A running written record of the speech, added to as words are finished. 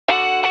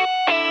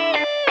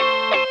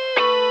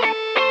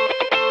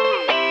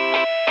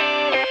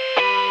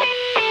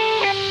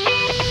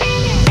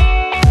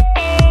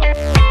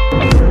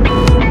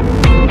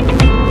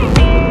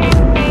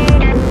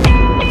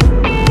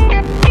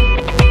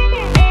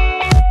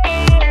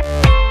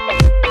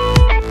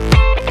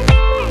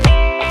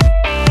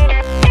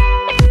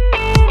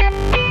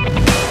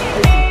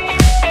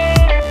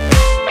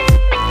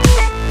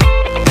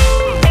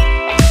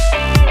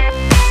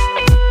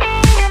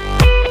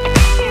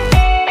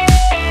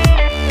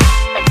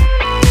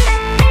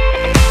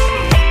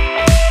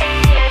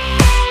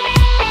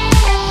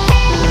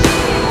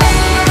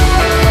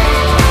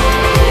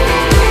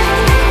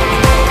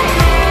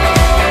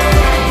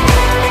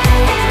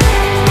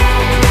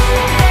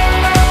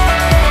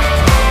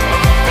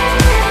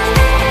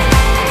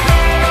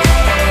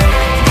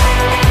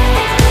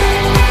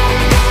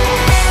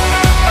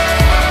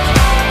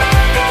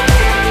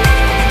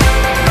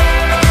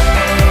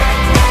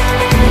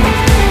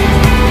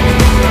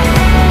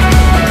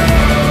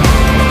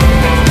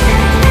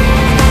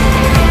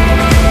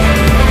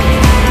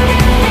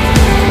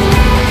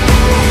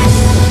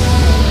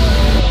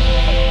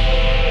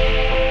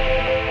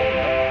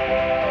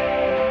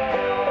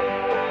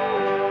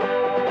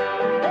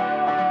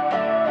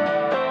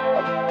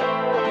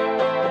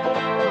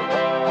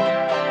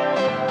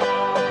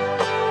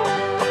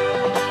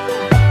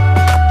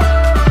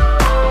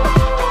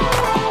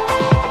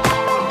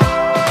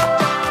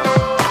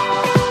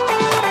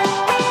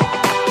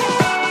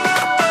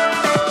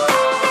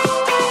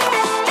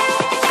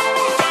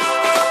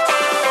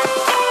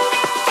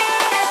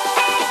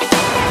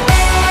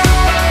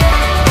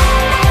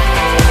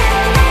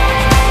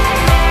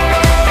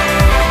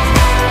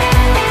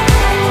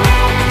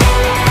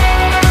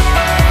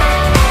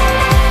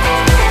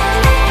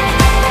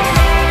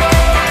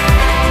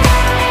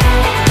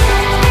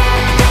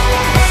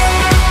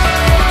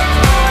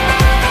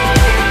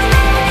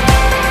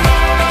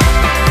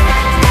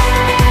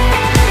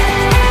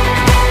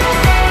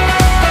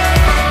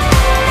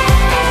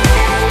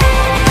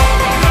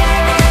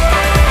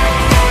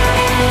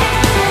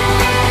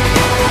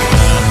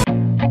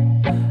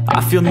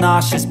feel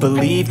nauseous,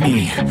 believe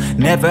me.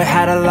 Never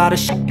had a lot of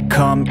shit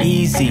come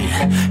easy.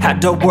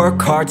 Had to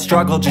work hard,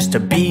 struggle just to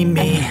be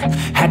me.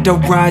 Had to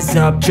rise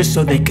up just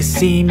so they could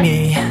see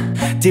me.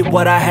 Did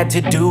what I had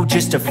to do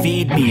just to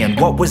feed me, and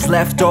what was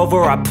left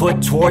over I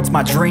put towards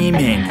my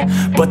dreaming.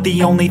 But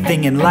the only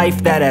thing in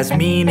life that has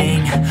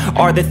meaning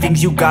are the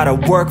things you gotta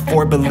work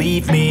for,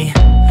 believe me.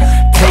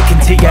 Take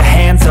into your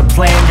hands a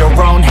plan, your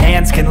own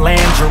hands can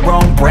land your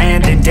own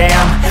brand. And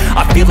damn,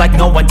 I feel like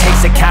no one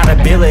takes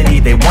accountability.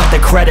 They want the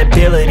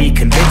credibility,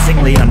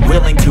 convincingly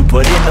unwilling to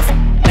put in the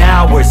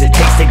hours it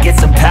takes to get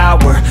some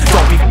power.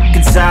 Don't be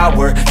f***ing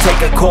sour,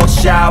 take a cold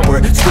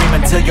shower. Scream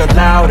until you're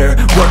louder,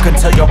 work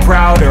until you're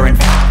prouder. And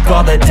f***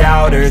 all the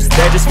doubters,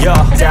 they're just your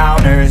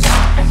downers.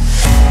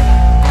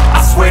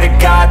 I swear to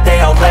God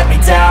they all let me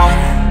down.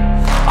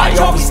 I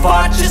always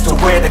fought just to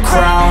wear the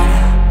crown.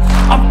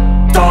 I'm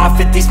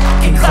off at these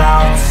fucking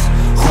clowns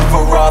who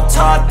were all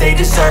taught they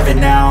deserve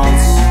an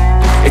ounce.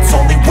 It's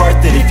only worth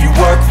it if you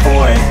work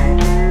for it.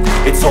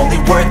 It's only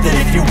worth it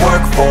if you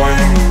work for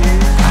it.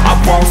 I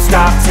won't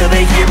stop till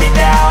they hear me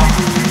now.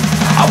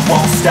 I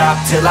won't stop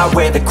till I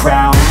wear the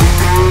crown.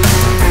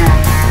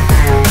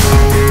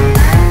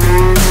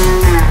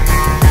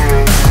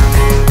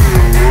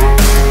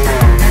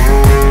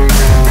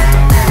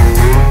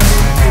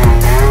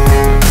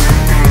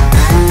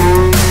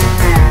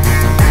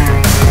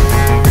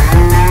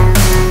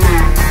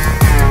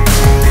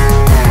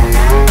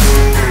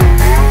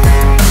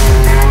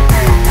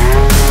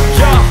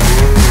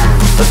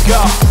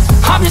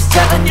 I'm just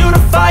telling you to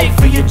fight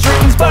for your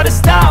dreams, but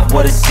it's not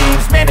what it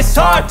seems. Man, it's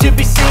hard to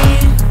be seen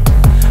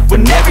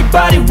when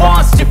everybody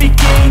wants to be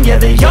king. Yeah,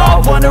 they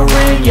all wanna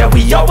ring, yeah,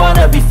 we all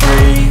wanna be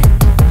free.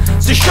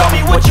 So show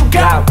me what you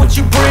got, what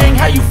you bring,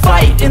 how you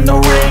fight in the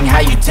ring, how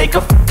you take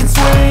a fucking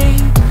swing.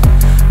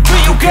 Do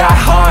you got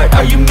heart,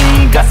 are you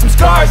mean? Got some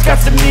scars, got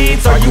some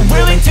needs, are you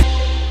willing to